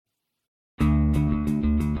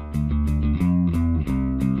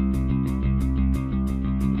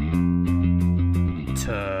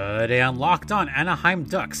Today on Locked On Anaheim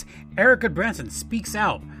Ducks, Erica Branson speaks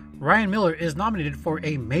out. Ryan Miller is nominated for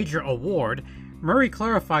a major award. Murray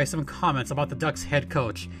clarifies some comments about the Ducks head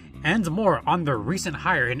coach. And more on the recent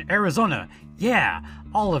hire in Arizona. Yeah,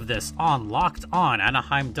 all of this on Locked On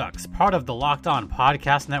Anaheim Ducks, part of the Locked On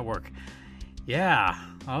Podcast Network. Yeah,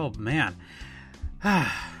 oh man.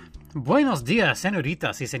 Buenos dias,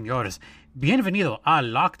 señoritas y señores. Bienvenido a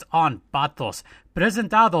Locked On Patos,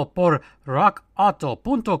 presentado por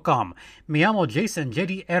rockauto.com. Me llamo Jason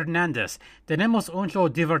JD Hernandez. Tenemos un show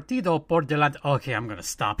divertido por delante. Okay, I'm gonna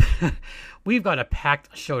stop. We've got a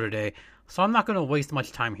packed show today, so I'm not gonna waste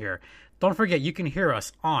much time here. Don't forget you can hear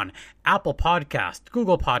us on Apple Podcast,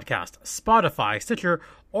 Google Podcast, Spotify, Stitcher,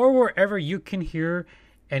 or wherever you can hear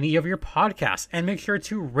any of your podcasts. And make sure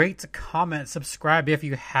to rate, comment, subscribe if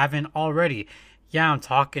you haven't already. Yeah, I'm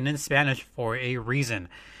talking in Spanish for a reason.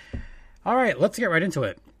 All right, let's get right into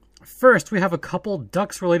it. First, we have a couple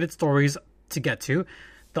Ducks-related stories to get to.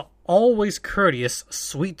 The always courteous,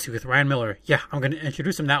 sweet tooth Ryan Miller. Yeah, I'm going to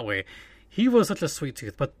introduce him that way. He was such a sweet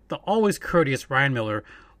tooth, but the always courteous Ryan Miller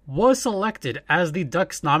was selected as the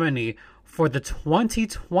Ducks nominee for the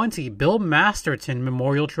 2020 Bill Masterton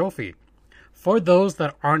Memorial Trophy. For those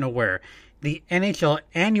that aren't aware, the NHL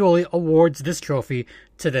annually awards this trophy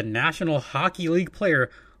to the National Hockey League player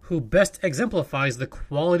who best exemplifies the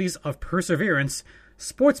qualities of perseverance,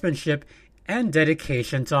 sportsmanship, and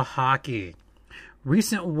dedication to hockey.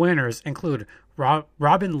 Recent winners include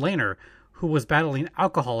Robin Lehner, who was battling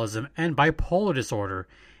alcoholism and bipolar disorder,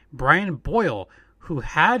 Brian Boyle, who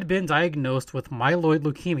had been diagnosed with myeloid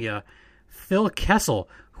leukemia, Phil Kessel,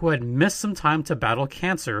 who had missed some time to battle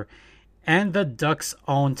cancer, and the Ducks'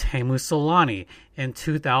 own Teemu Selanne in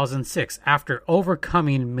 2006 after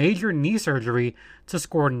overcoming major knee surgery to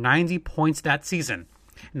score 90 points that season.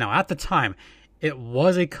 Now, at the time, it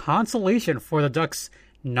was a consolation for the Ducks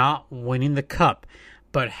not winning the Cup,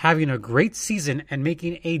 but having a great season and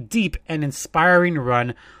making a deep and inspiring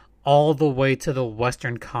run all the way to the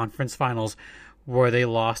Western Conference Finals, where they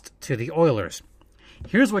lost to the Oilers.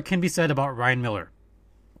 Here's what can be said about Ryan Miller.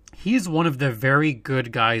 He's one of the very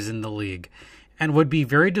good guys in the league and would be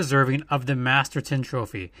very deserving of the Masterton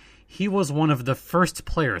Trophy. He was one of the first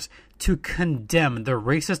players to condemn the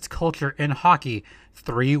racist culture in hockey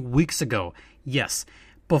 3 weeks ago. Yes,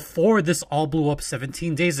 before this all blew up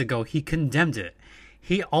 17 days ago, he condemned it.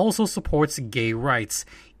 He also supports gay rights,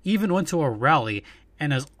 even went to a rally,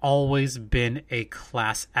 and has always been a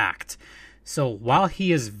class act. So while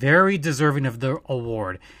he is very deserving of the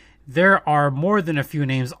award, there are more than a few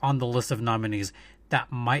names on the list of nominees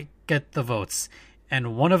that might get the votes,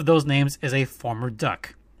 and one of those names is a former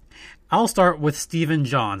Duck. I'll start with Stephen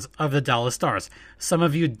Johns of the Dallas Stars. Some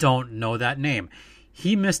of you don't know that name.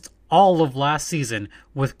 He missed all of last season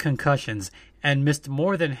with concussions and missed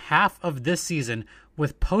more than half of this season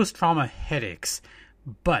with post-trauma headaches.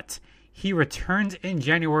 But he returned in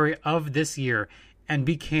January of this year and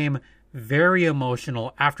became very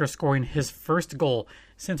emotional after scoring his first goal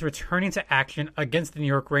since returning to action against the New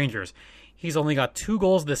York Rangers. He's only got 2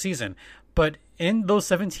 goals this season, but in those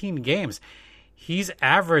 17 games, he's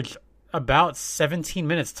averaged about 17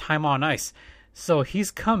 minutes time on ice. So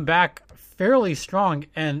he's come back fairly strong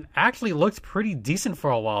and actually looked pretty decent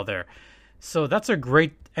for a while there. So that's a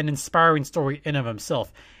great and inspiring story in of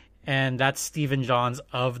himself. And that's Stephen Johns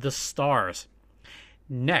of the Stars.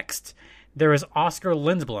 Next, there is Oskar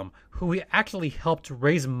Lindblom, who we actually helped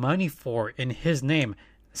raise money for in his name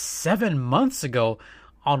 7 months ago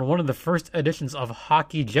on one of the first editions of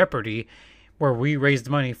Hockey Jeopardy, where we raised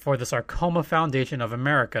money for the Sarcoma Foundation of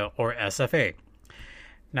America, or SFA.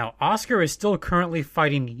 Now, Oskar is still currently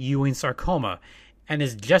fighting Ewing sarcoma and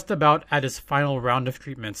is just about at his final round of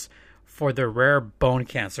treatments for the rare bone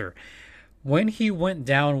cancer. When he went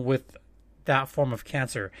down with that form of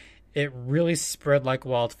cancer, it really spread like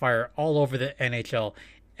wildfire all over the NHL,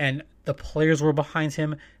 and the players were behind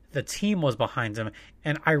him, the team was behind him,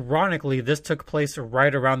 and ironically, this took place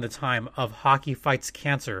right around the time of Hockey Fights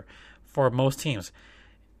Cancer for most teams,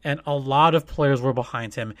 and a lot of players were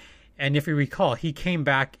behind him. And if you recall, he came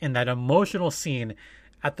back in that emotional scene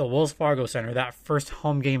at the Wells Fargo Center, that first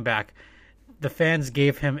home game back. The fans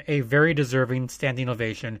gave him a very deserving standing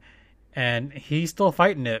ovation, and he's still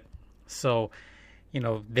fighting it. So,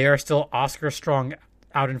 they are still Oskar strong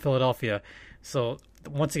out in Philadelphia. So,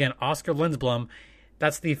 once again, Oskar Lindblom,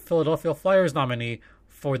 that's the Philadelphia Flyers nominee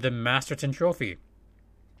for the Masterton Trophy.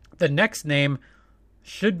 The next name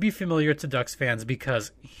should be familiar to Ducks fans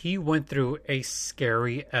because he went through a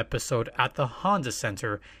scary episode at the Honda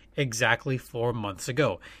Center exactly 4 months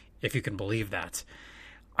ago, if you can believe that.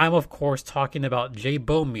 I'm, of course, talking about Jay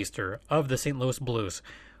Bouwmeester of the St. Louis Blues,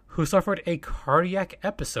 who suffered a cardiac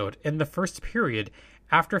episode in the first period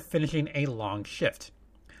after finishing a long shift.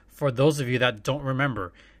 For those of you that don't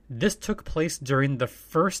remember, this took place during the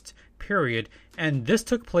first period, and this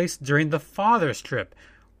took place during the father's trip,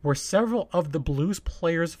 where several of the Blues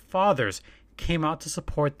players' fathers came out to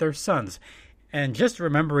support their sons. And just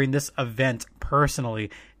remembering this event personally,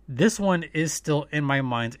 this one is still in my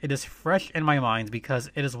mind. It is fresh in my mind because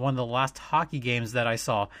it is one of the last hockey games that I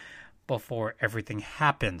saw before everything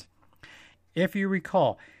happened. If you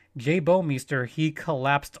recall, Jay Bouwmeester, he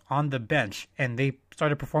collapsed on the bench and they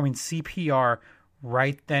started performing CPR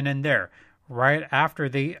right then and there. Right after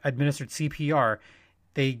they administered CPR,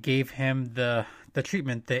 they gave him the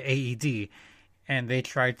treatment, the AED, and they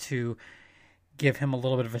tried to give him a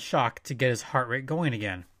little bit of a shock to get his heart rate going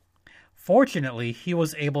again. Fortunately, he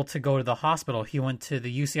was able to go to the hospital. He went to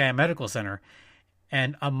the UCI Medical Center,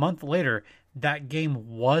 and a month later, that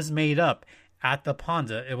game was made up at the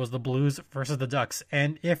Ponda. It was the Blues versus the Ducks,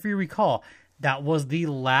 and if you recall, that was the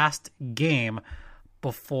last game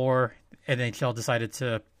before NHL decided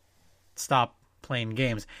to stop playing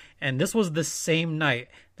games. And this was the same night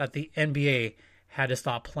that the NBA had to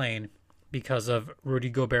stop playing because of Rudy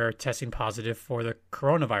Gobert testing positive for the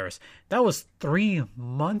coronavirus. That was 3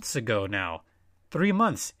 months ago now. 3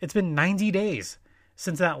 months. It's been 90 days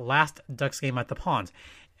since that last Ducks game at the Pond.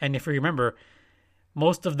 And if you remember,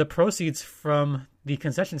 most of the proceeds from the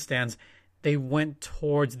concession stands, they went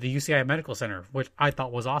towards the UCI Medical Center, which I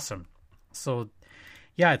thought was awesome. So,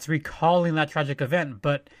 yeah, it's recalling that tragic event,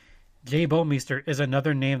 but Jay Bouwmeester is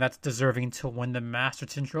another name that's deserving to win the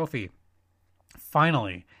Masterton Trophy.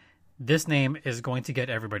 Finally, this name is going to get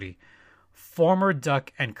everybody. Former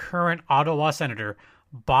Duck and current Ottawa Senator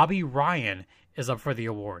Bobby Ryan is up for the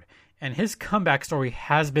award, and his comeback story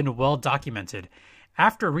has been well documented.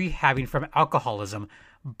 After rehabbing from alcoholism,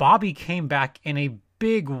 Bobby came back in a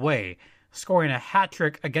big way, scoring a hat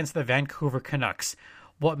trick against the Vancouver Canucks.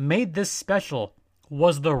 What made this special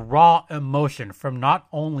was the raw emotion from not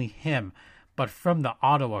only him, but from the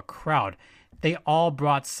Ottawa crowd. They all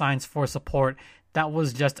brought signs for support. That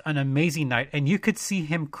was just an amazing night, and you could see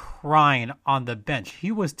him crying on the bench.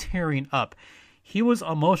 He was tearing up. He was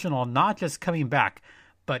emotional, not just coming back,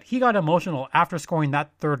 but he got emotional after scoring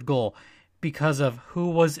that third goal because of who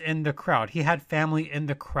was in the crowd. He had family in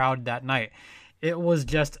the crowd that night. It was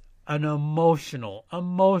just an emotional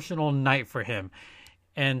night for him,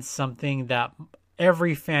 and something that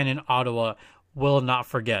every fan in Ottawa will not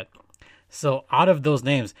forget. So out of those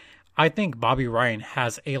names, I think Bobby Ryan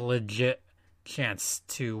has a legit chance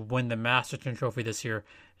to win the Masterton Trophy this year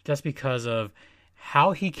just because of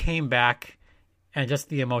how he came back and just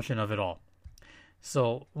the emotion of it all.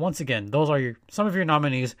 So once again, those are some of your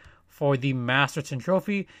nominees for the Masterton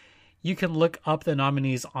Trophy. You can look up the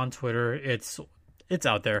nominees on Twitter. It's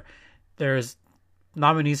out there. There's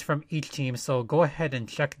nominees from each team, so go ahead and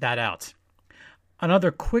check that out.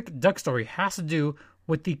 Another quick Duck story has to do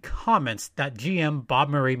with the comments that GM Bob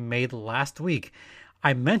Murray made last week.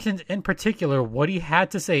 I mentioned in particular what he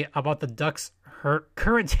had to say about the Ducks'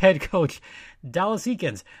 current head coach, Dallas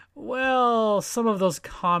Eakins. Well, some of those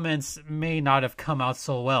comments may not have come out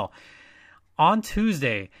so well. On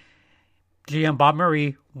Tuesday, GM Bob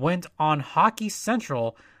Murray went on Hockey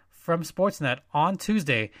Central from Sportsnet on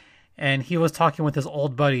Tuesday, and he was talking with his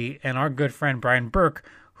old buddy and our good friend Brian Burke,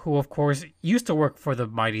 who of course used to work for the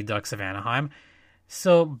Mighty Ducks of Anaheim.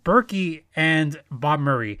 So Berkey and Bob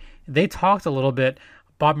Murray, they talked a little bit.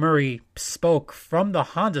 Bob Murray spoke from the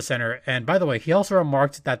Honda Center, and by the way, he also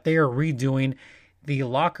remarked that they are redoing the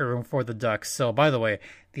locker room for the Ducks. So by the way,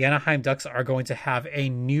 the Anaheim Ducks are going to have a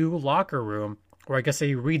new locker room, or I guess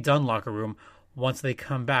a redone locker room, once they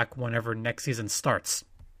come back whenever next season starts.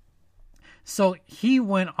 So he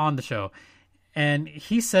went on the show, and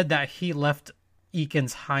he said that he left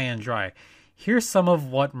Eakins high and dry. Here's some of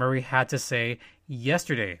what Murray had to say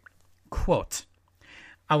yesterday. Quote,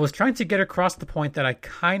 "I was trying to get across the point that I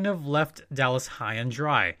kind of left Dallas high and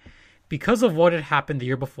dry. Because of what had happened the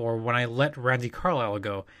year before when I let Randy Carlyle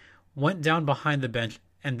go, went down behind the bench,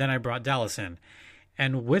 and then I brought Dallas in.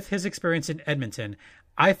 And with his experience in Edmonton,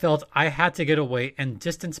 I felt I had to get away and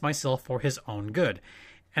distance myself for his own good.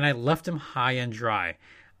 And I left him high and dry.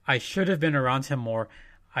 I should have been around him more.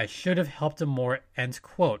 I should have helped him more," end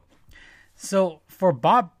quote. So for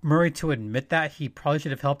Bob Murray to admit that he probably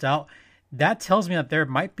should have helped out, that tells me that there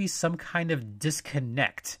might be some kind of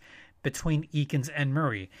disconnect between Eakins and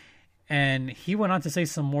Murray. And he went on to say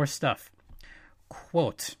some more stuff.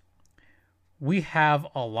 Quote, "We have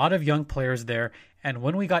a lot of young players there, and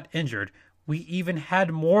when we got injured, we even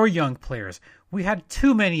had more young players. We had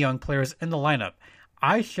too many young players in the lineup.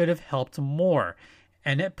 I should have helped more.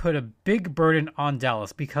 And it put a big burden on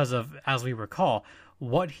Dallas because of, as we recall,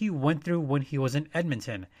 what he went through when he was in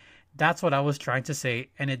Edmonton. That's what I was trying to say,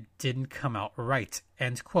 and it didn't come out right.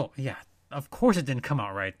 End quote. Yeah, of course it didn't come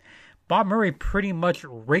out right. Bob Murray pretty much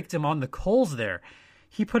raked him on the coals there.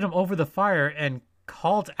 He put him over the fire and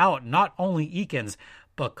called out not only Eakins,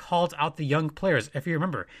 but called out the young players. If you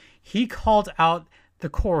remember, he called out the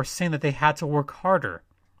core saying that they had to work harder.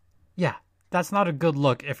 Yeah, that's not a good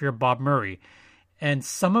look if you're Bob Murray. And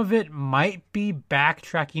some of it might be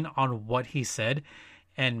backtracking on what he said,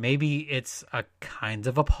 and maybe it's a kind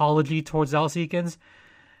of apology towards Dallas Eakins.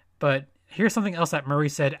 But here's something else that Murray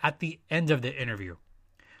said at the end of the interview.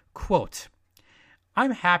 Quote,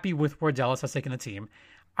 "I'm happy with where Dallas has taken the team.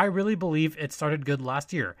 I really believe it started good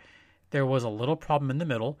last year. There was a little problem in the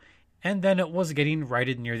middle, and then it was getting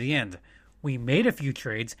righted near the end. We made a few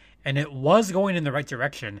trades, and it was going in the right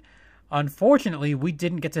direction. Unfortunately, we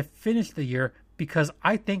didn't get to finish the year because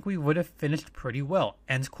I think we would have finished pretty well."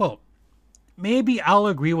 End quote. Maybe I'll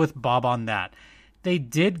agree with Bob on that. They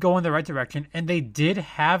did go in the right direction, and they did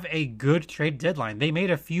have a good trade deadline. They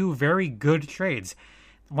made a few very good trades.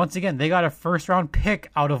 Once again, they got a first-round pick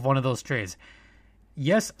out of one of those trades.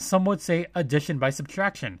 Yes, some would say addition by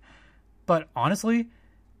subtraction. But honestly,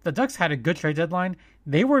 the Ducks had a good trade deadline.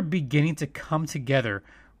 They were beginning to come together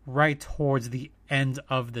right towards the end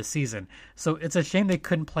of the season. So it's a shame they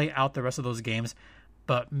couldn't play out the rest of those games.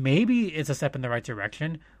 But maybe it's a step in the right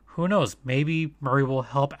direction. Who knows? Maybe Murray will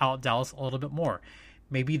help out Dallas a little bit more.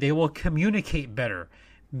 Maybe they will communicate better.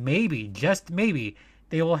 Maybe, just maybe,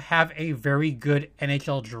 they will have a very good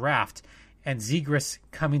NHL draft, and Zegras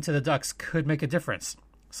coming to the Ducks could make a difference.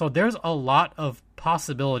 So there's a lot of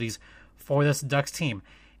possibilities for this Ducks team.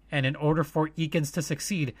 And in order for Eakins to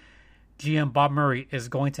succeed, GM Bob Murray is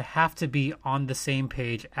going to have to be on the same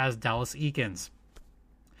page as Dallas Eakins.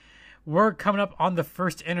 We're coming up on the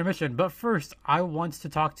first intermission, but first I want to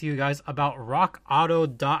talk to you guys about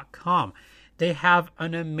rockauto.com. They have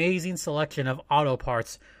an amazing selection of auto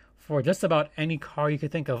parts for just about any car you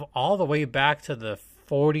could think of, all the way back to the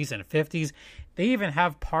 40s and 50s. They even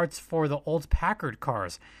have parts for the old Packard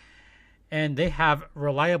cars. And they have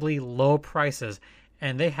reliably low prices.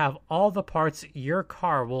 And they have all the parts your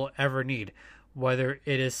car will ever need. Whether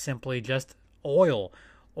it is simply just oil,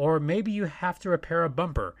 or maybe you have to repair a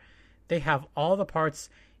bumper. They have all the parts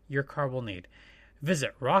your car will need.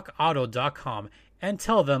 Visit rockauto.com and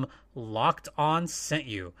tell them Locked On sent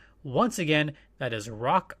you. Once again, that is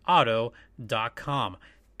rockauto.com.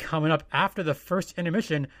 Coming up after the first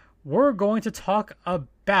intermission, we're going to talk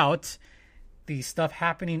about the stuff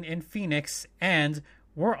happening in Phoenix, and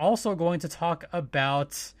we're also going to talk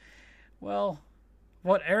about, well,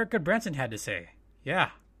 what Erik Gudbranson had to say. Yeah,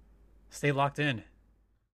 stay locked in.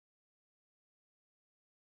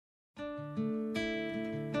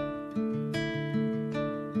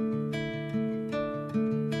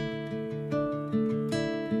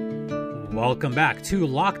 Welcome back to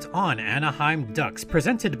Locked On Anaheim Ducks,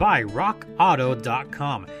 presented by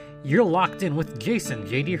rockauto.com. You're locked in with Jason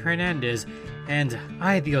JD Hernandez, and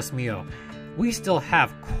ay Dios mío, we still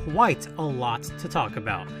have quite a lot to talk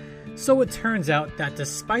about. So it turns out that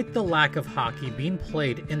despite the lack of hockey being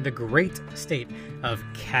played in the great state of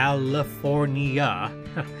California,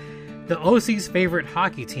 the OC's favorite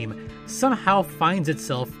hockey team somehow finds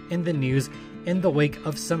itself in the news in the wake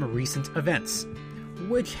of some recent events,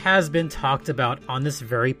 which has been talked about on this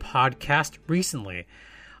very podcast recently.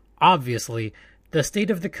 Obviously, the state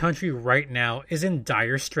of the country right now is in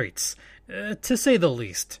dire straits, to say the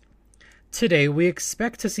least. Today, we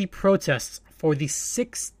expect to see protests for the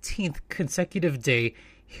 16th consecutive day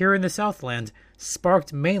here in the Southland,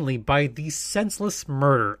 sparked mainly by the senseless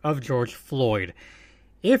murder of George Floyd.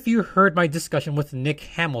 If you heard my discussion with Nick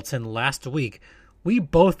Hamilton last week, we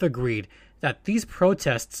both agreed that these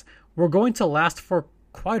protests were going to last for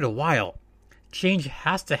quite a while. Change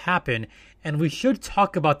has to happen, and we should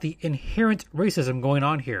talk about the inherent racism going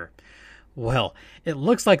on here. Well, it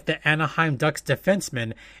looks like the Anaheim Ducks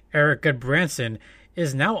defenseman, Erik Gudbranson,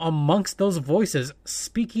 is now amongst those voices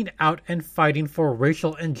speaking out and fighting for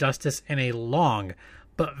racial injustice in a long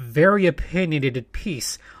but very opinionated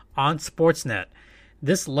piece on Sportsnet.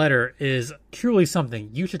 This letter is truly something.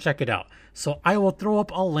 You should check it out. So I will throw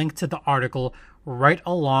up a link to the article right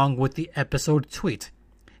along with the episode tweet.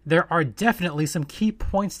 There are definitely some key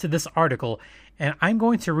points to this article, and I'm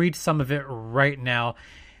going to read some of it right now.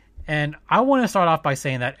 And I want to start off by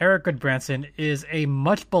saying that Erik Gudbranson is a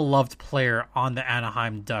much beloved player on the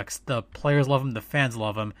Anaheim Ducks. The players love him, the fans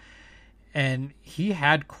love him, and he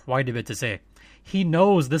had quite a bit to say. He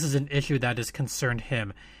knows this is an issue that has concerned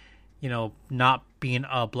him, not being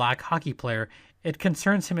a black hockey player, It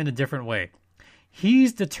concerns him in a different way.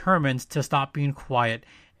 He's determined to stop being quiet,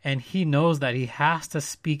 and he knows that he has to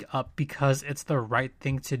speak up because it's the right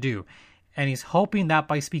thing to do. And he's hoping that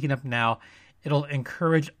by speaking up now, it'll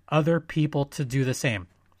encourage other people to do the same.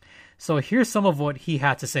 So here's some of what he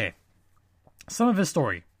had to say. Some of his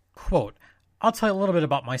story. Quote, I'll tell you a little bit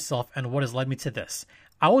about myself and what has led me to this.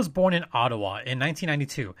 I was born in Ottawa in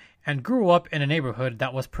 1992 and grew up in a neighborhood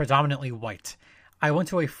that was predominantly white. I went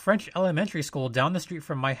to a French elementary school down the street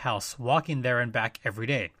from my house, walking there and back every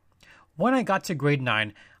day. When I got to grade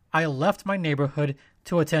 9, I left my neighborhood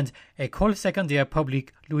to attend École Secondaire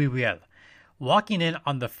Publique Louis Riel. Walking in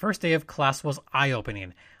on the first day of class was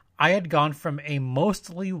eye-opening. I had gone from a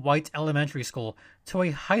mostly white elementary school to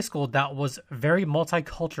a high school that was very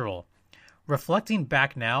multicultural. Reflecting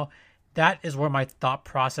back now, that is where my thought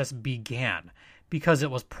process began, because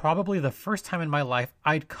it was probably the first time in my life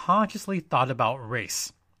I'd consciously thought about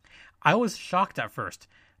race. I was shocked at first,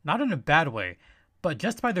 not in a bad way, but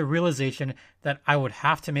just by the realization that I would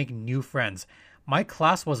have to make new friends. My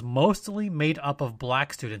class was mostly made up of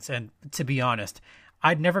black students, and to be honest,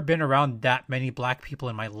 I'd never been around that many black people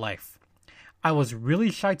in my life. I was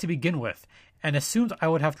really shy to begin with, and assumed I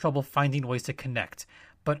would have trouble finding ways to connect,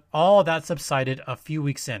 but all that subsided a few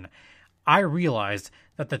weeks in. I realized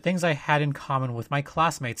that the things I had in common with my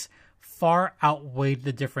classmates far outweighed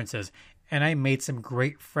the differences, and I made some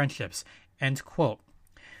great friendships. End quote.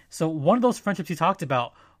 So one of those friendships he talked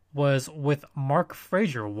about was with Mark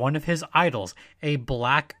Frazier, one of his idols, a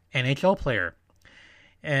black NHL player.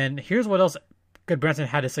 And here's what else Goodbranson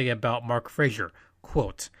had to say about Mark Frazier.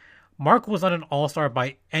 Quote, Mark was not an all-star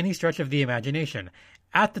by any stretch of the imagination.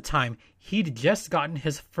 At the time, he'd just gotten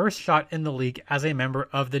his first shot in the league as a member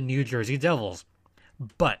of the New Jersey Devils.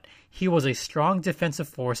 But he was a strong defensive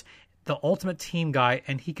force, the ultimate team guy,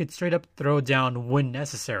 and he could straight up throw down when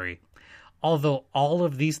necessary. Although all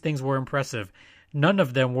of these things were impressive, none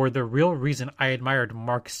of them were the real reason I admired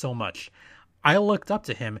Mark so much. I looked up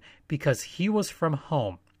to him because he was from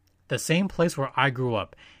home, the same place where I grew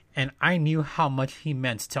up, and I knew how much he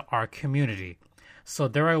meant to our community. So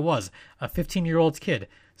there I was, a 15-year-old kid,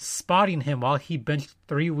 spotting him while he benched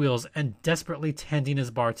 3 wheels and desperately tending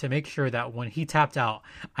his bar to make sure that when he tapped out,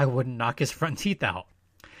 I wouldn't knock his front teeth out.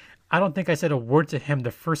 I don't think I said a word to him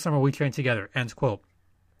the first summer we trained together, end quote.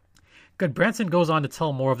 Goodbranson goes on to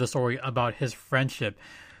tell more of the story about his friendship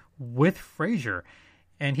with Frazier,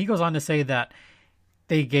 and he goes on to say that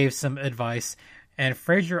they gave some advice, and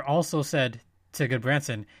Frazier also said to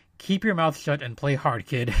Goodbranson, keep your mouth shut and play hard,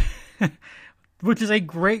 kid. Which is a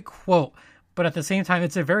great quote, but at the same time,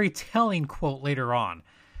 it's a very telling quote later on.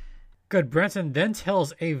 Goodbranson then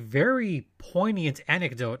tells a very poignant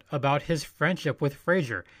anecdote about his friendship with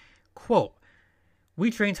Frazier. Quote, we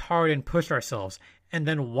trained hard and pushed ourselves, and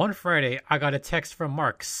then one Friday I got a text from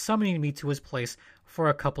Mark summoning me to his place for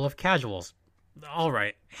a couple of casuals. All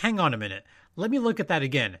right, hang on a minute. Let me look at that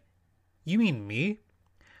again. You mean me?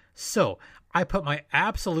 So, I put my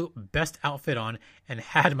absolute best outfit on and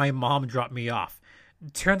had my mom drop me off.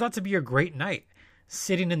 Turned out to be a great night,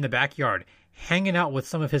 sitting in the backyard, hanging out with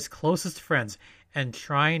some of his closest friends, and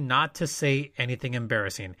trying not to say anything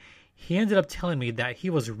embarrassing. He ended up telling me that he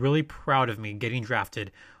was really proud of me getting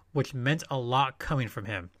drafted, which meant a lot coming from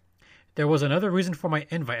him. There was another reason for my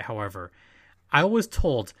invite, however. I was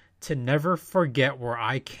told to never forget where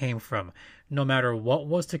I came from, no matter what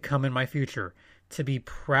was to come in my future, to be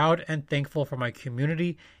proud and thankful for my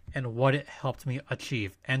community and what it helped me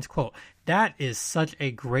achieve. End quote. That is such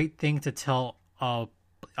a great thing to tell a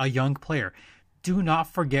young player. Do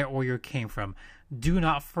not forget where you came from. Do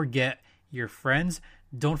not forget your friends.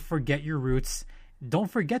 Don't forget your roots.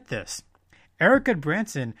 Don't forget this. Erik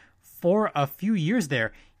Goodbranson, for a few years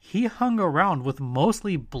there, he hung around with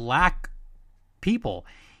mostly black people.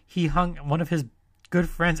 One of his good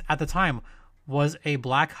friends at the time was a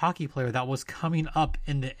black hockey player that was coming up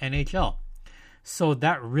in the NHL. So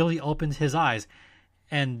that really opened his eyes,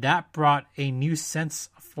 and that brought a new sense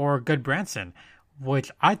for Goodbranson,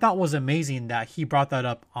 which I thought was amazing that he brought that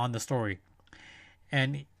up on the story.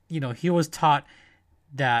 And, he was taught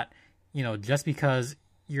that, just because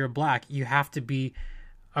you're black, you have to be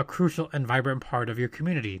a crucial and vibrant part of your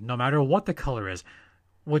community, no matter what the color is,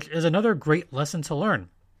 which is another great lesson to learn.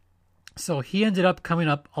 So he ended up coming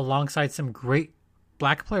up alongside some great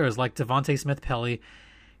black players like Devontae Smith-Pelly,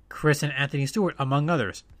 Chris and Anthony Stewart, among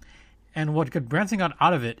others. And what Goodbranson got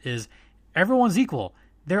out of it is everyone's equal.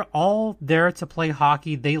 They're all there to play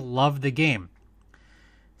hockey. They love the game.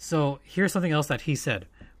 So here's something else that he said.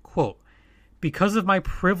 Quote, because of my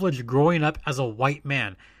privilege growing up as a white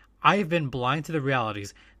man, I've been blind to the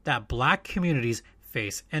realities that black communities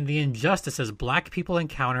face and the injustices Black people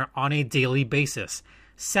encounter on a daily basis.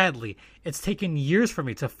 Sadly, it's taken years for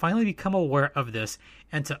me to finally become aware of this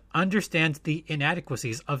and to understand the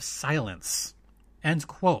inadequacies of silence. End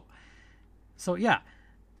quote. So yeah,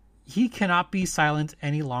 he cannot be silent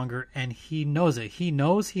any longer, and he knows it. He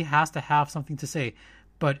knows he has to have something to say,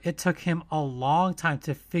 but it took him a long time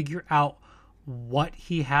to figure out what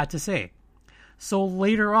he had to say. So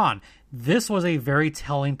later on, this was a very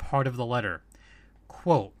telling part of the letter.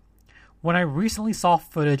 Quote, "When I recently saw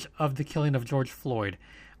footage of the killing of George Floyd,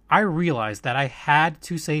 I realized that I had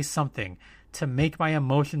to say something to make my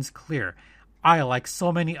emotions clear. I, like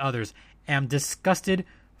so many others, am disgusted,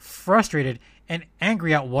 frustrated, and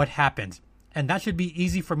angry at what happened. And that should be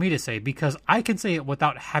easy for me to say because I can say it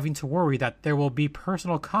without having to worry that there will be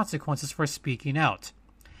personal consequences for speaking out.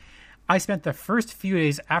 I spent the first few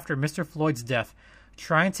days after Mr. Floyd's death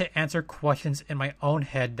trying to answer questions in my own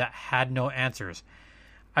head that had no answers.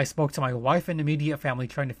 I spoke to my wife and immediate family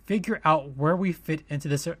trying to figure out where we fit into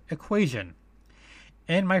this equation.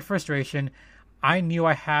 In my frustration, I knew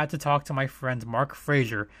I had to talk to my friend Mark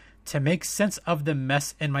Frazier to make sense of the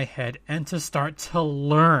mess in my head and to start to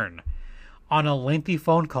learn. On a lengthy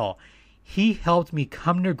phone call, he helped me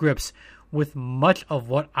come to grips with much of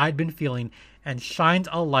what I'd been feeling and shined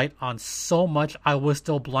a light on so much I was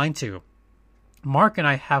still blind to. Mark and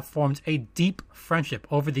I have formed a deep friendship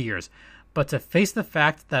over the years, but to face the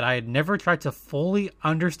fact that I had never tried to fully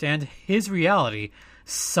understand his reality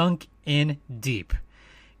sunk in deep.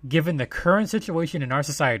 Given the current situation in our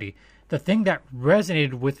society, the thing that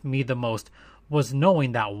resonated with me the most was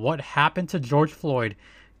knowing that what happened to George Floyd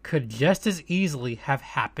could just as easily have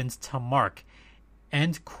happened to Mark."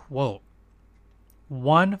 End quote.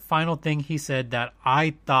 One final thing he said that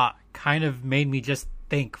I thought kind of made me just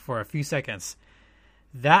think for a few seconds.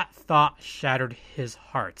 That thought shattered his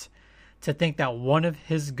heart. To think that one of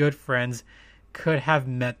his good friends could have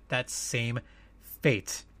met that same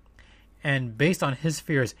fate. And based on his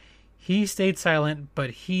fears, he stayed silent,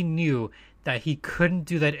 but he knew that he couldn't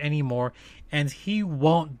do that anymore, and he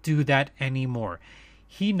won't do that anymore.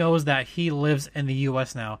 He knows that he lives in the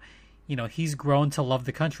U.S. now. You know, he's grown to love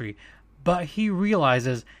the country, but he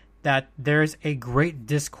realizes that there's a great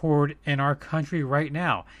discord in our country right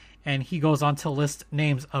now. And he goes on to list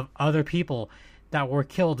names of other people that were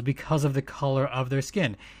killed because of the color of their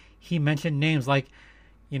skin. He mentioned names like,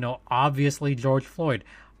 obviously George Floyd,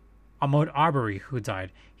 Ahmaud Arbery, who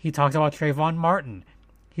died. He talked about Trayvon Martin.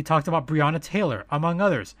 He talked about Breonna Taylor, among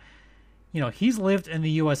others. He's lived in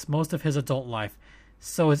the U.S. most of his adult life,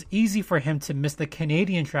 so it's easy for him to miss the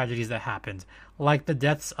Canadian tragedies that happened, like the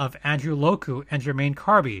deaths of Andrew Loku and Jermaine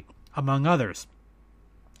Carby, among others.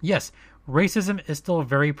 Yes, racism is still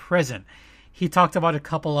very present. He talked about a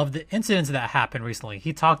couple of the incidents that happened recently.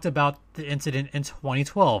 He talked about the incident in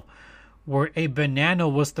 2012 where a banana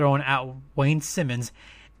was thrown at Wayne Simmons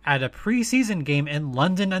at a preseason game in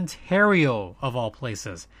London, Ontario, of all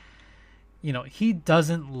places. He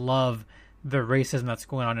doesn't love the racism that's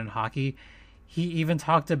going on in hockey. He even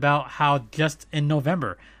talked about how just in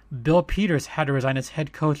November, Bill Peters had to resign as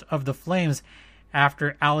head coach of the Flames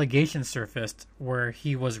after allegations surfaced where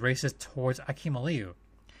he was racist towards Akim Aliu.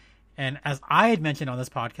 And as I had mentioned on this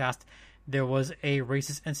podcast, there was a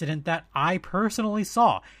racist incident that I personally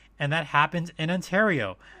saw, and that happened in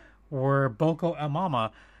Ontario, where Boko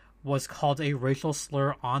Imama was called a racial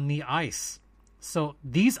slur on the ice. So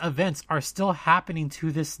these events are still happening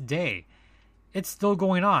to this day. It's still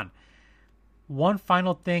going on. One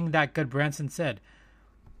final thing that Gudbranson said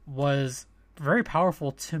was very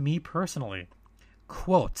powerful to me personally.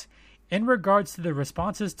 Quote, "In regards to the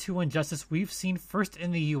responses to injustice we've seen first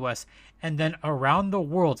in the U.S. and then around the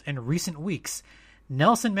world in recent weeks,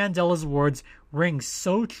 Nelson Mandela's words ring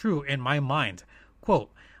so true in my mind.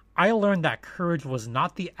 Quote, I learned that courage was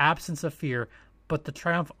not the absence of fear, but the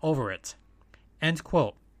triumph over it." End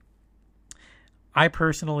quote. I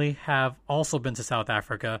personally have also been to South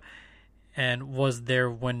Africa and was there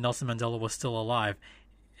when Nelson Mandela was still alive.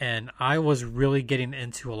 And I was really getting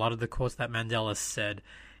into a lot of the quotes that Mandela said.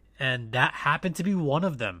 And that happened to be one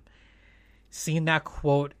of them. Seeing that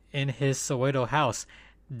quote in his Soweto house,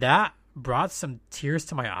 that brought some tears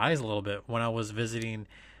to my eyes a little bit when I was visiting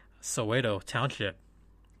Soweto Township.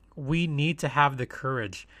 We need to have the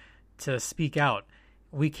courage to speak out.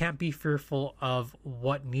 We can't be fearful of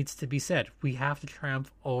what needs to be said. We have to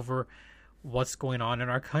triumph over what's going on in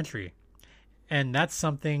our country. And that's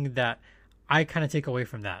something that I kind of take away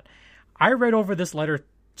from that. I read over this letter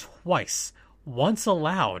twice, once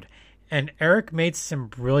aloud, and Eric made some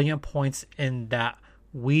brilliant points in that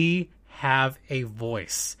we have a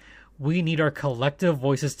voice. We need our collective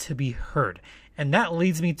voices to be heard. And that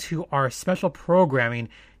leads me to our special programming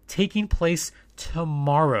taking place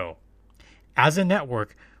tomorrow. As a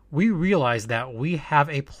network, we realize that we have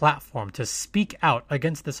a platform to speak out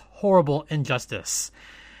against this horrible injustice,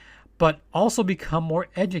 but also become more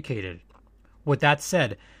educated. With that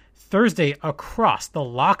said, Thursday across the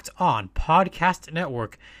Locked On Podcast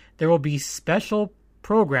Network, there will be special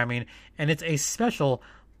programming, and it's a special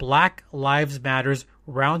Black Lives Matters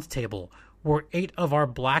roundtable where 8 of our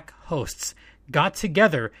Black hosts got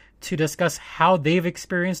together to discuss how they've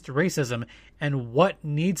experienced racism and what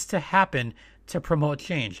needs to happen to promote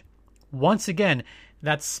change. Once again,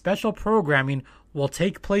 that special programming will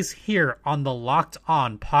take place here on the Locked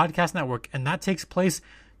On Podcast Network, and that takes place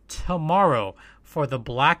tomorrow for the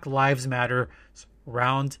Black Lives Matter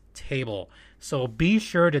round table. So be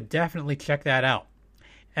sure to definitely check that out.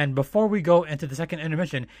 And before we go into the second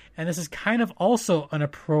intermission, and this is kind of also an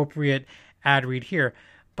appropriate ad read here,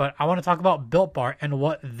 but I want to talk about Built Bar and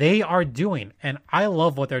what they are doing, and I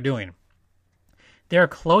love what they're doing. They're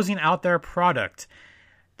closing out their product.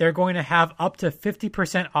 They're going to have up to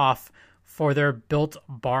 50% off for their Built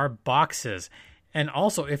Bar boxes. And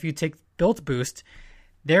also, if you take Built Boost,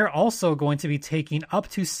 they're also going to be taking up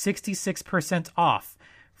to 66% off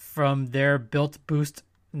from their Built Boost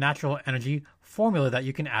natural energy formula that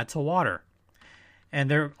you can add to water. And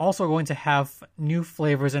they're also going to have new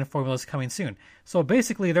flavors and formulas coming soon. So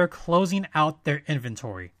basically, they're closing out their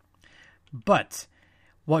inventory. But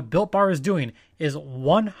what Built Bar is doing is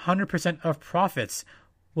 100% of profits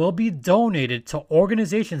will be donated to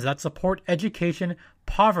organizations that support education,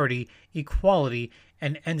 poverty, equality,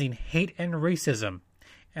 and ending hate and racism.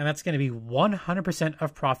 And that's going to be 100%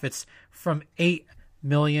 of profits from 8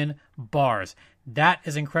 million bars. That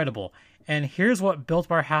is incredible. And here's what Built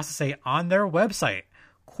Bar has to say on their website.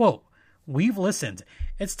 Quote, "We've listened.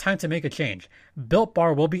 It's time to make a change. Built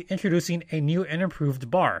Bar will be introducing a new and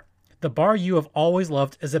improved bar. The bar you have always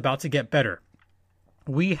loved is about to get better.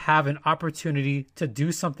 We have an opportunity to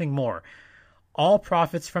do something more. All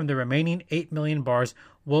profits from the remaining 8 million bars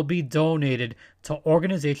will be donated to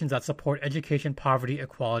organizations that support education, poverty,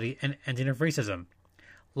 equality, and ending of racism.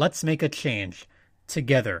 Let's make a change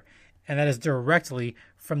together." And that is directly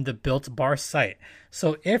from the Built Bar site.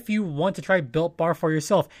 So if you want to try Built Bar for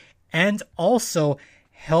yourself and also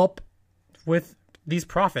help with these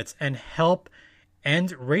profits and help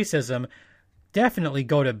end racism, definitely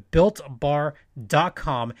go to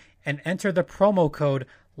BuiltBar.com and enter the promo code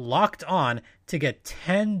LOCKEDON to get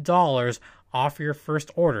 $10 off your first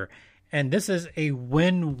order. And this is a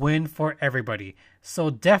win-win for everybody. So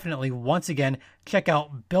definitely, once again, check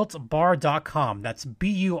out BuiltBar.com. That's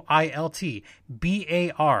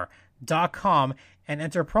BuiltBar.com and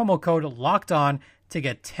enter promo code LOCKEDON to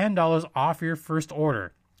get $10 off your first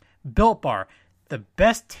order. Built Bar, the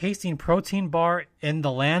best tasting protein bar in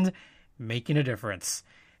the land, making a difference.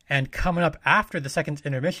 And coming up after the second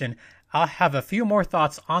intermission, I'll have a few more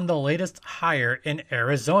thoughts on the latest hire in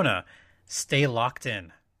Arizona. Stay locked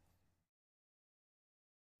in.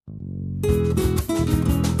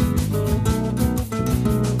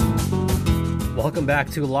 Welcome back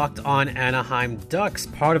to Locked On Anaheim Ducks,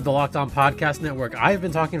 part of the Locked On Podcast Network. I've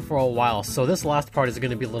been talking for a while, so this last part is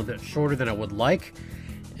going to be a little bit shorter than I would like.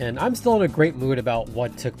 And I'm still in a great mood about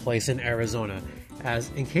what took place in Arizona. As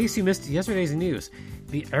in case you missed yesterday's news,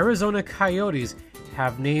 the Arizona Coyotes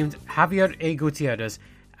have named Javier A. Gutierrez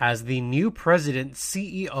as the new president,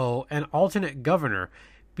 CEO, and alternate governor,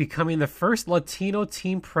 becoming the first Latino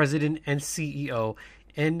team president and CEO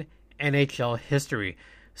in NHL history.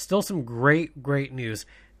 Still some great news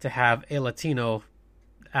to have a Latino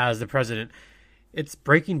as the president. It's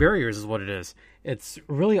breaking barriers is what it is. It's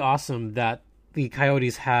really awesome that the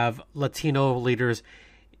Coyotes have Latino leaders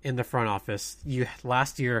in the front office.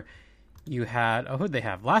 Last year they had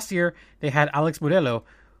Alex Modelo,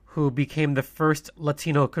 who became the first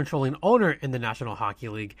Latino controlling owner in the National Hockey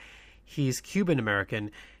League. He's Cuban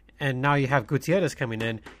American. And now you have Gutierrez coming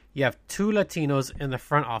in. You have 2 Latinos in the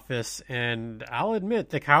front office. And I'll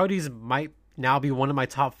admit, the Coyotes might now be one of my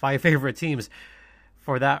top 5 favorite teams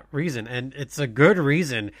for that reason. And it's a good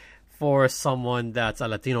reason for someone that's a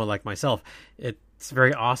Latino like myself. It's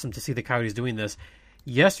very awesome to see the Coyotes doing this.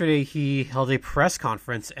 Yesterday, he held a press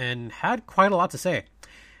conference and had quite a lot to say.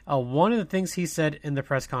 One of the things he said in the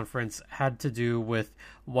press conference had to do with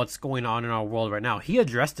what's going on in our world right now. He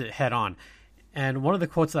addressed it head on. And one of the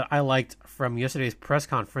quotes that I liked from yesterday's press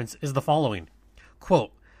conference is the following.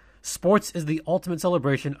 Quote, "Sports is the ultimate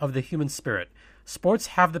celebration of the human spirit. Sports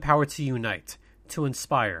have the power to unite, to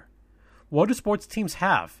inspire. What do sports teams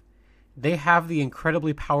have? They have the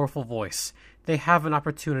incredibly powerful voice. They have an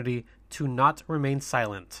opportunity to not remain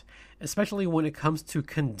silent, especially when it comes to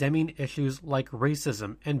condemning issues like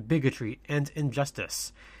racism and bigotry and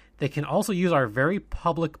injustice. They can also use our very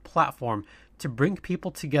public platform to bring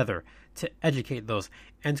people together, to educate those,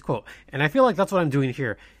 end quote. And I feel like that's what I'm doing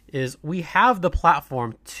here, is we have the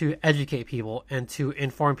platform to educate people and to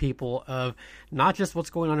inform people of not just what's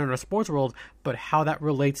going on in our sports world, but how that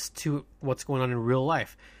relates to what's going on in real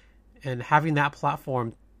life. And having that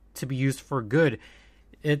platform to be used for good,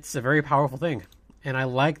 it's a very powerful thing. And I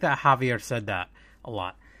like that Javier said that a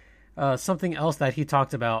lot. Something else that he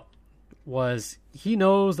talked about was he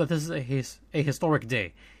knows that this is a historic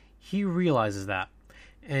day. He realizes that.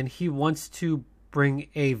 And he wants to bring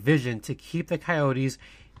a vision to keep the Coyotes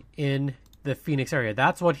in the Phoenix area.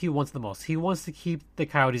 That's what he wants the most. He wants to keep the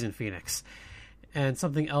Coyotes in Phoenix. And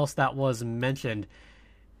something else that was mentioned,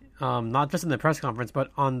 not just in the press conference,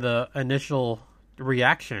 but on the initial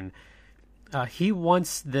reaction, he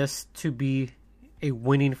wants this to be a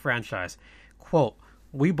winning franchise. Quote,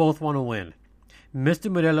 "We both want to win.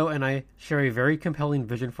 Mr. Modelo and I share a very compelling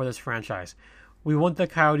vision for this franchise. We want the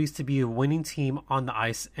Coyotes to be a winning team on the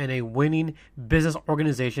ice and a winning business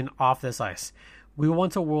organization off this ice. We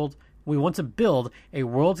want to build a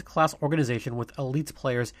world-class organization with elite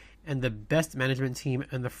players and the best management team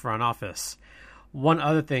in the front office." One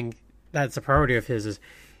other thing that's a priority of his is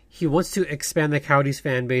he wants to expand the Coyotes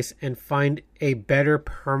fan base and find a better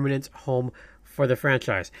permanent home for the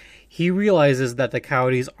franchise. He realizes that the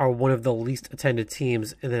Coyotes are one of the least attended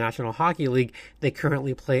teams in the National Hockey League. They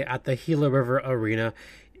currently play at the Gila River Arena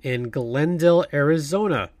in Glendale,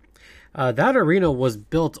 Arizona. That arena was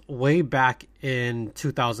built way back in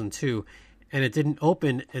 2002, and it didn't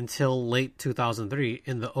open until late 2003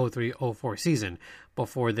 in the 03-04 season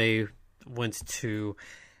before they went to,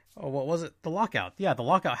 what was it? The lockout. Yeah, the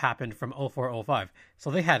lockout happened from 04-05. So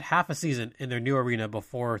they had half a season in their new arena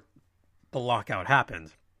before the lockout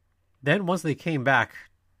happened. Then once they came back,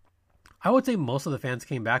 I would say most of the fans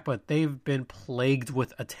came back, but they've been plagued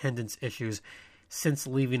with attendance issues since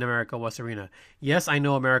leaving America West Arena. Yes, I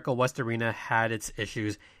know America West Arena had its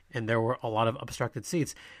issues and there were a lot of obstructed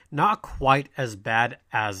seats. Not quite as bad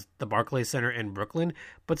as the Barclays Center in Brooklyn,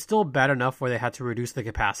 but still bad enough where they had to reduce the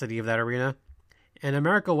capacity of that arena. And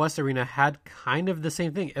America West Arena had kind of the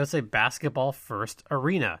same thing. It was a basketball first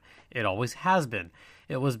arena. It always has been.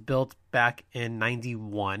 It was built back in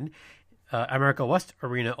 91. America West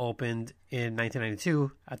Arena opened in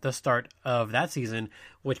 1992 at the start of that season,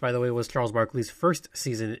 which, by the way, was Charles Barkley's first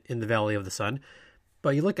season in the Valley of the Sun.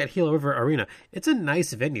 But you look at Gila River Arena, it's a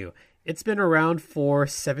nice venue. It's been around for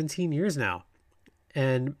 17 years now.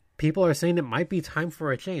 And people are saying it might be time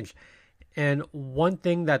for a change. And one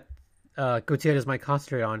thing that Gutierrez might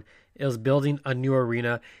concentrate on is building a new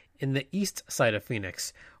arena in the east side of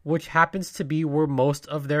Phoenix, which happens to be where most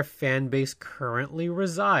of their fan base currently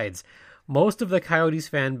resides. Most of the Coyotes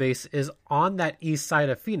fan base is on that east side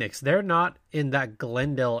of Phoenix. They're not in that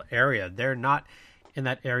Glendale area. They're not in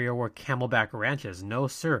that area where Camelback Ranch is. No,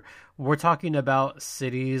 sir. We're talking about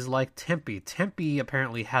cities like Tempe. Tempe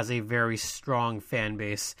apparently has a very strong fan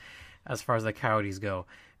base as far as the Coyotes go.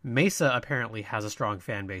 Mesa apparently has a strong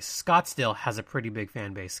fan base. Scottsdale has a pretty big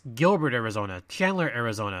fan base. Gilbert, Arizona. Chandler,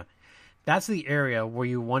 Arizona. That's the area where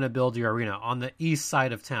you want to build your arena, on the east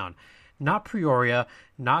side of town. Not Peoria,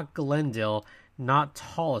 not Glendale, not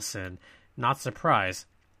Tolleson, not Surprise.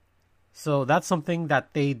 So that's something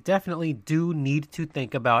that they definitely do need to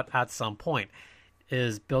think about at some point,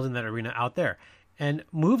 is building that arena out there. And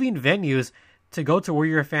moving venues to go to where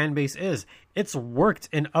your fan base is. It's worked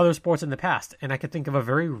in other sports in the past, and I can think of a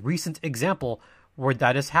very recent example where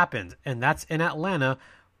that has happened, and that's in Atlanta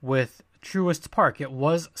with Truist Park. It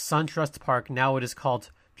was SunTrust Park. Now it is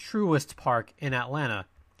called Truist Park in Atlanta.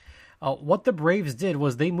 What the Braves did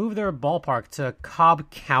was they moved their ballpark to Cobb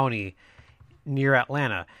County near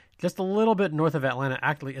Atlanta, just a little bit north of Atlanta.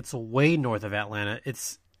 Actually, it's way north of Atlanta.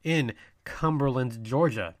 It's in Cumberland,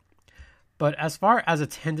 Georgia. But as far as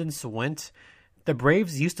attendance went, the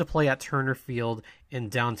Braves used to play at Turner Field in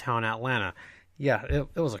downtown Atlanta. Yeah,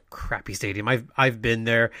 it was a crappy stadium. I've been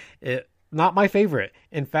there. Not my favorite.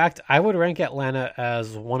 In fact, I would rank Atlanta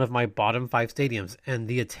as one of my bottom 5 stadiums, and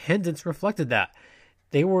the attendance reflected that.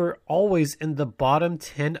 They were always in the bottom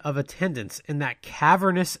 10 of attendance in that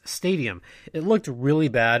cavernous stadium. It looked really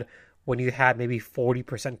bad when you had maybe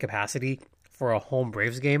 40% capacity for a home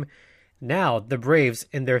Braves game. Now, the Braves,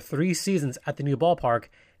 in their 3 seasons at the new ballpark,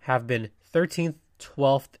 have been 13th,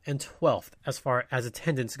 12th, and 12th as far as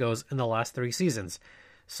attendance goes in the last 3 seasons.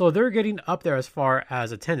 So they're getting up there as far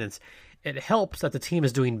as attendance. It helps that the team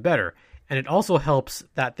is doing better, and it also helps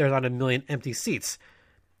that there's not a million empty seats.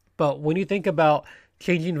 But when you think about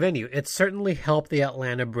changing venue. It certainly helped the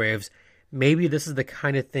Atlanta Braves. Maybe this is the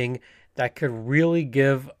kind of thing that could really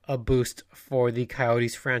give a boost for the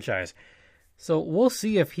Coyotes franchise. So we'll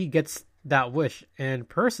see if he gets that wish. And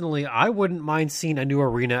personally, I wouldn't mind seeing a new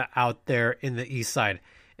arena out there in the east side.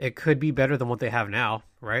 It could be better than what they have now,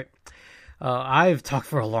 right? I've talked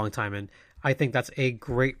for a long time, and I think that's a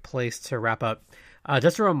great place to wrap up.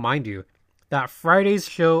 Just to remind you that Friday's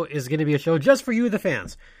show is going to be a show just for you, the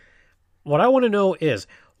fans. What I want to know is,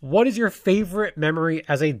 what is your favorite memory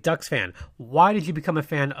as a Ducks fan? Why did you become a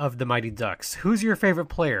fan of the Mighty Ducks? Who's your favorite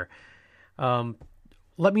player?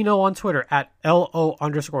 Let me know on Twitter at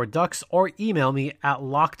LO_Ducks or email me at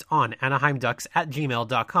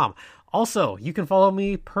lockedonanaheimducks@gmail.com. Also, you can follow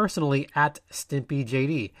me personally at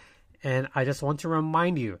StimpyJD. And I just want to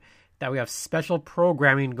remind you that we have special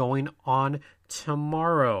programming going on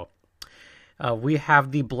tomorrow. We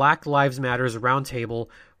have the Black Lives Matters Roundtable,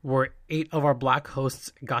 where 8 of our Black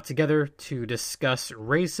hosts got together to discuss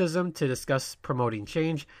racism, to discuss promoting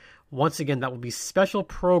change. Once again, that will be special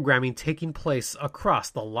programming taking place across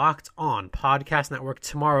the Locked On Podcast Network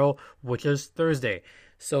tomorrow, which is Thursday.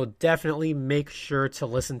 So definitely make sure to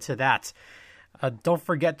listen to that. Don't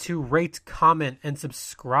forget to rate, comment, and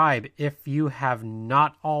subscribe if you have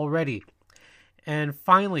not already. And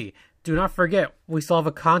finally, do not forget, we still have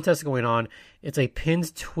a contest going on. It's a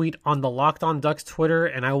pinned tweet on the Locked On Ducks Twitter,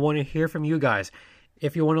 and I want to hear from you guys.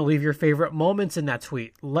 If you want to leave your favorite moments in that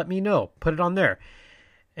tweet, let me know. Put it on there.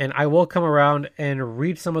 And I will come around and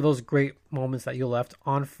read some of those great moments that you left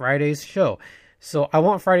on Friday's show. So I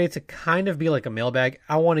want Friday to kind of be like a mailbag.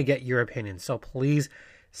 I want to get your opinion. So please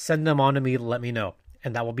send them on to me, let me know.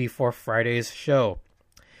 And that will be for Friday's show.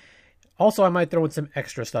 Also, I might throw in some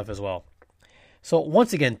extra stuff as well. So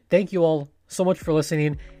once again, thank you all so much for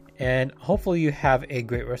listening, and hopefully you have a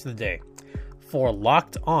great rest of the day. For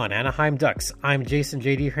Locked On Anaheim Ducks, I'm Jason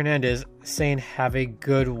JD Hernandez saying have a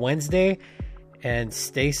good Wednesday and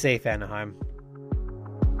stay safe, Anaheim.